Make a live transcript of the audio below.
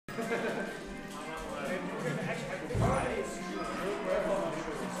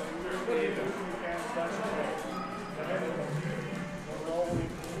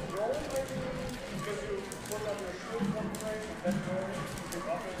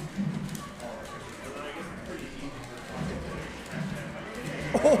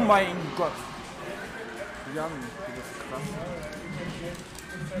Oh mein Gott! Jan, du bist krass.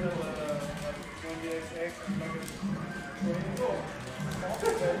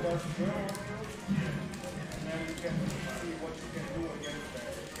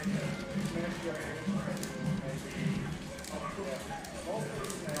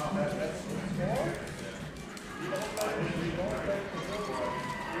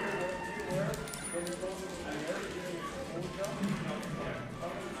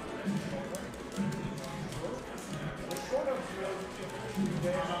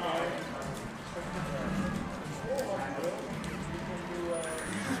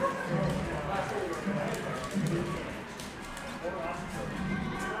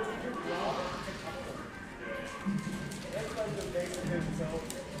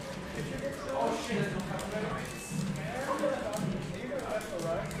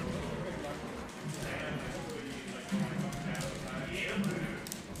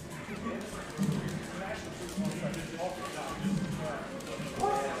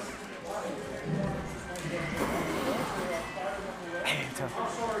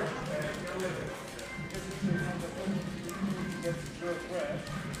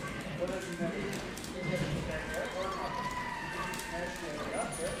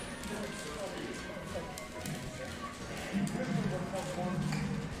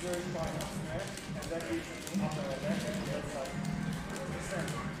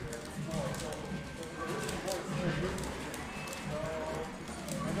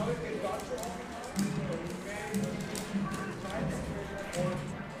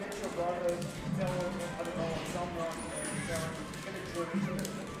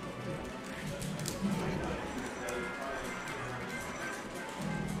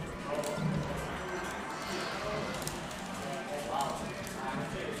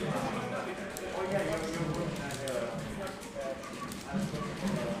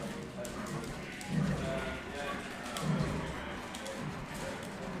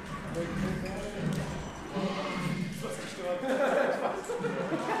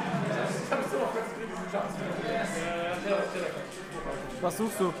 Was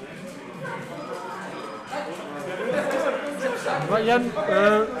suchst du? Jan,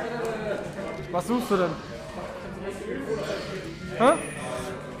 was suchst du denn? Hä? Achso,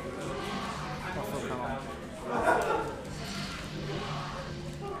 keine Ahnung.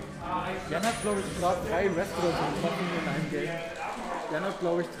 Jan hat, glaube ich, gerade 3 Rest oder so getroffen in einem Game. Jan hat,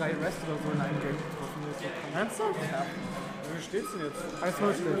 glaube ich, 3 Rest oder so in einem Game getroffen. Ernsthaft? Ja. Wie steht's denn jetzt?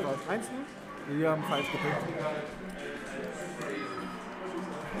 1-0 steht was. 1-0? Die haben falsch gepickt.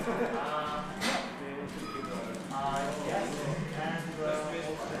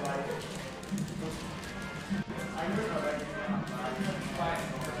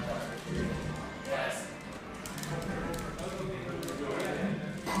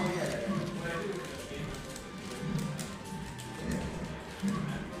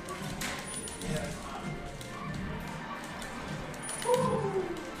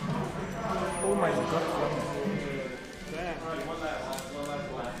 Oh mein Gott.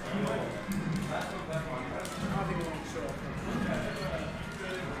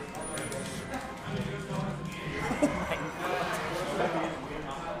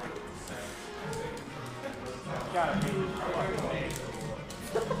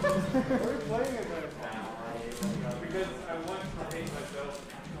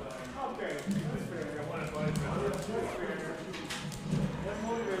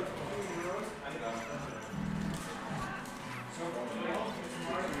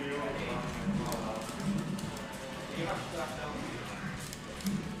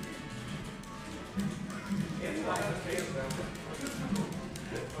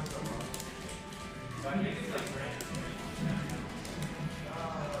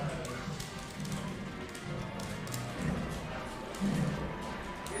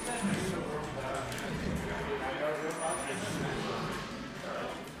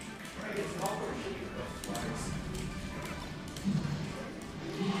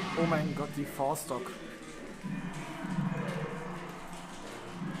 Oh mein Gott, die Forstock.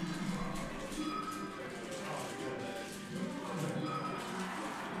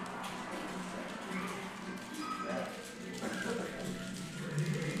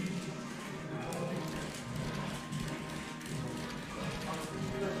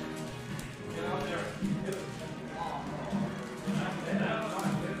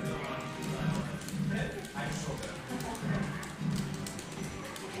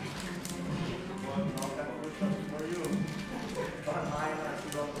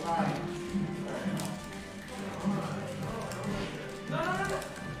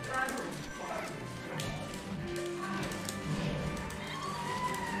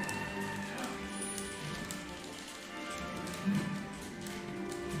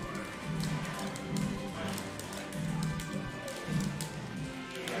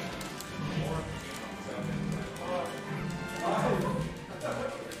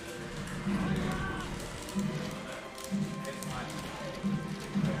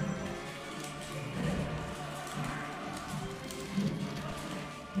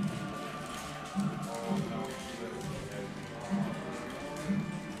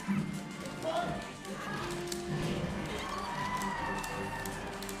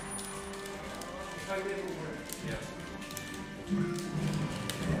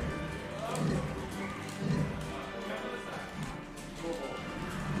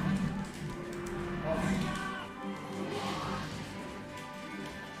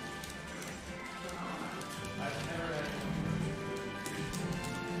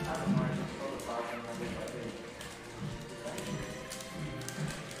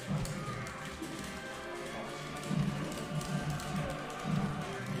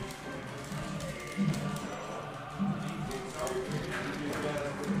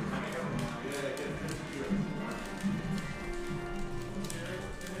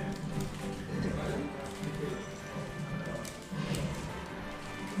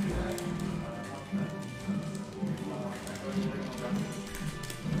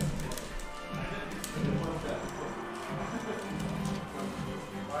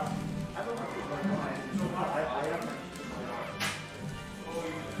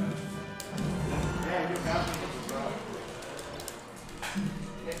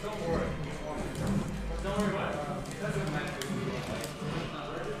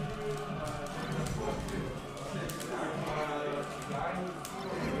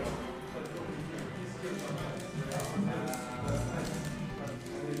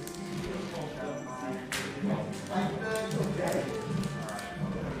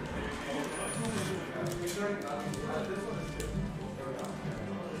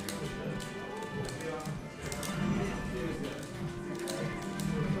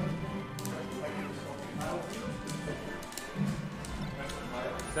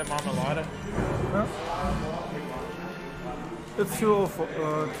 Is that marmalade? Yeah. It's 2-0 for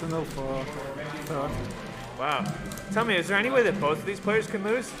third. Wow. Tell me, is there any way that both of these players can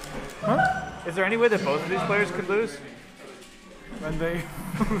lose? Huh? Is there any way that both of these players could lose? When they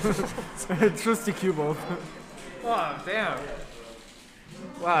just the cue both. Oh, damn.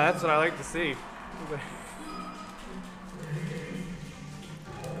 Wow, that's what I like to see.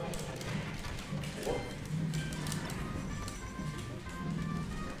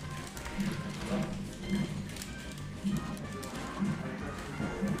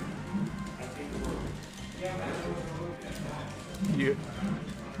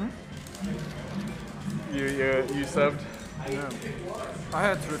 You subbed? Yeah. I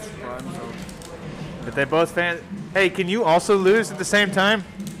had Twitch Prime, so. But they both fan. Hey, can you also lose at the same time,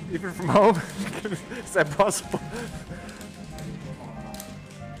 even from home? Is that possible?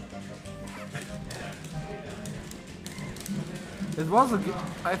 It was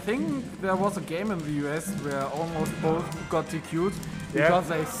I think there was a game in the US where almost both got DQ'd because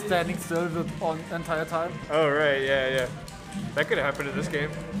they standing still the entire time. Oh right, yeah. That could have happened in this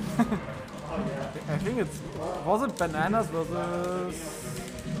game. I think was it Bananas versus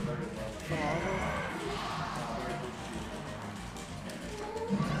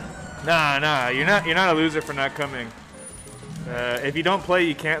Nah, you're not a loser for not coming. If you don't play,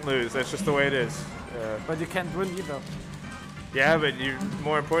 you can't lose. That's just the way it is. But you can't win either. Yeah, but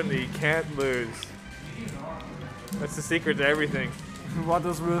more importantly, you can't lose. That's the secret to everything. What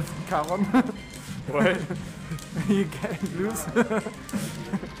is with Karon? What? He can't lose.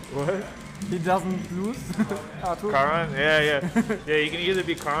 What? He doesn't lose. Arthur? Karon? Yeah. Yeah, you can either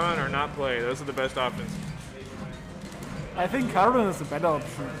be Karon or not play. Those are the best options. I think Karon is a better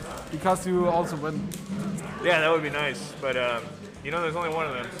option because you also win. Yeah, that would be nice, but there's only one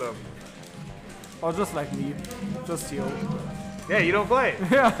of them, so. Or just like me, just steal. Yeah, you don't play.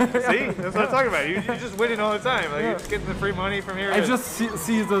 Yeah. See, that's what I'm talking about. You're just winning all the time. Like you're just getting the free money from here. I just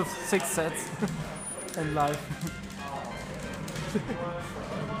see the 6 sets in life.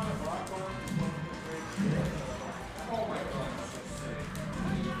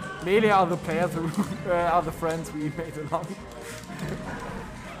 Mainly are the players who are the friends we made along.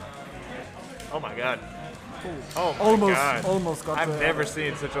 Oh my god. Oh my god. Almost got I've never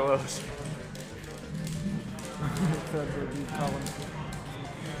seen such a loss.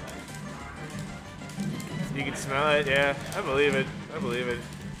 You can smell it, yeah. I believe it.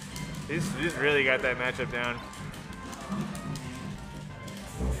 He's really got that matchup down.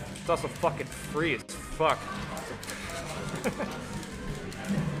 It's also fucking free as fuck.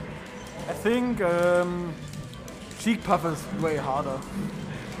 I think Jigglypuff is way harder.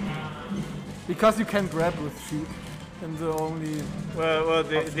 Because you can grab with Sheik. And the only... Well,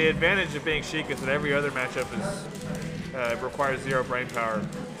 the advantage of being Sheik is that every other matchup requires 0 brain power.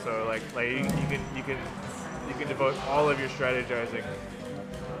 So like you can devote all of your strategizing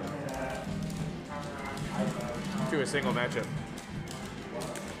to a single matchup.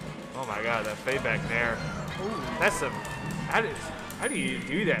 Oh my god, that fade back there. That's some. How do you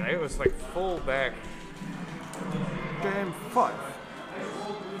do that? It was like full back. Game 5.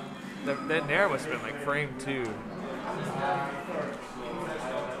 That nair must have been like frame 2.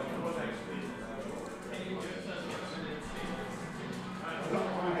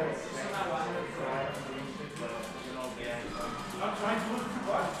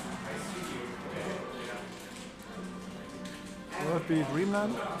 Will it be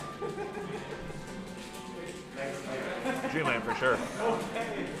Dreamland? Dreamland for sure.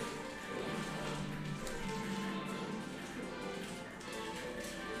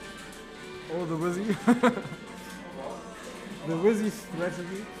 Oh, the Wizzy. The Wizzy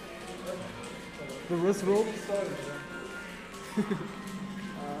strategy. The wrist rope.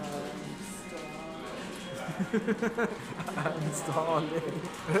 Installing.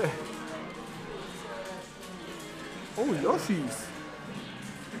 Oh, Yoshi's.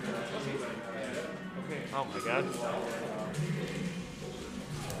 Oh my god.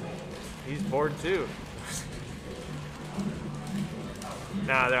 He's bored too.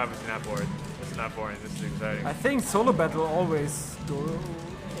 Nah, they're obviously not bored. This is not boring. This is exciting. I think solo battle always go.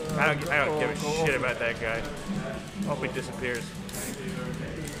 I don't give a shit about that guy. Hope he disappears.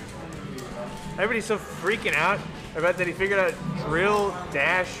 Everybody's so freaking out about that he figured out drill,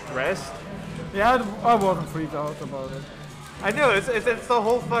 dash, rest. Yeah, I wasn't freaked out about it. I know, it's the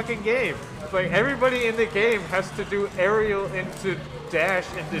whole fucking game. Like, everybody in the game has to do aerial into dash,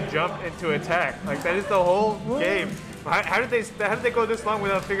 into jump, into attack. Like, that is the whole game. How did they go this long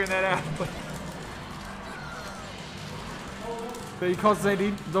without figuring that out? Because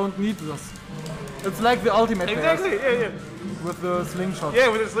they don't need this. It's like the ultimate Exactly, yeah. with the slingshot. Yeah,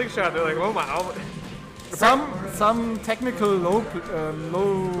 with the slingshot, they're like, oh my. Oh my. Some technical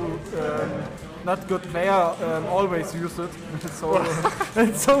not good player always use it. So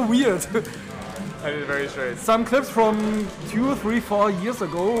it's so weird. That is very strange. Some clips from 2, 3, 4 years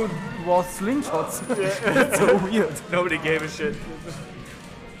ago was slingshots. Yeah. It's so weird. Nobody gave a shit.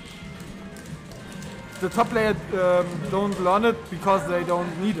 The top player don't learn it because they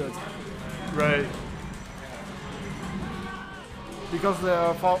don't need it. Right. Because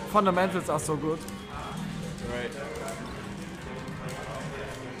their fundamentals are so good. Right.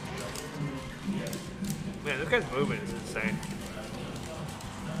 Man, this guy's movement is insane.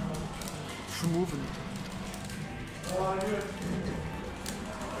 Schmoven.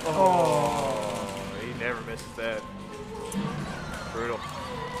 Oh, he never misses that. Brutal.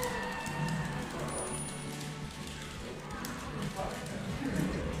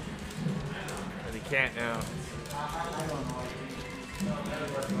 And he can't now.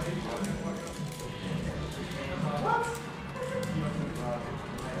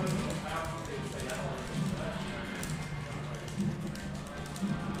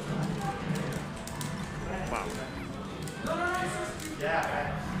 Wow.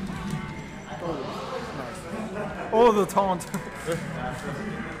 Oh, the taunt.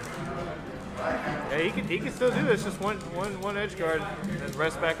 Yeah, he can still do this. Just one edge guard and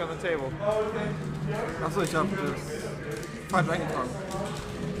rest back on the table. Achso, ich hab das falsch eingetragen.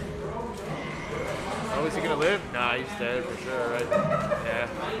 Oh, is he gonna live? Nah, he's dead for sure, right? Yeah.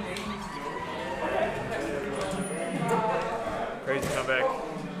 Crazy comeback.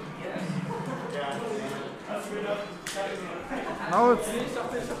 Now it's...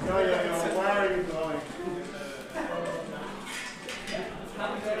 Why are you going?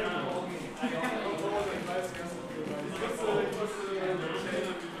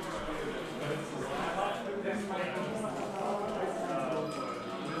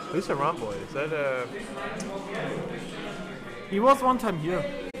 Who's a Romboy? Is that He was one time here.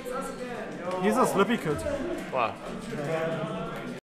 He's a Slippy kid. Wow.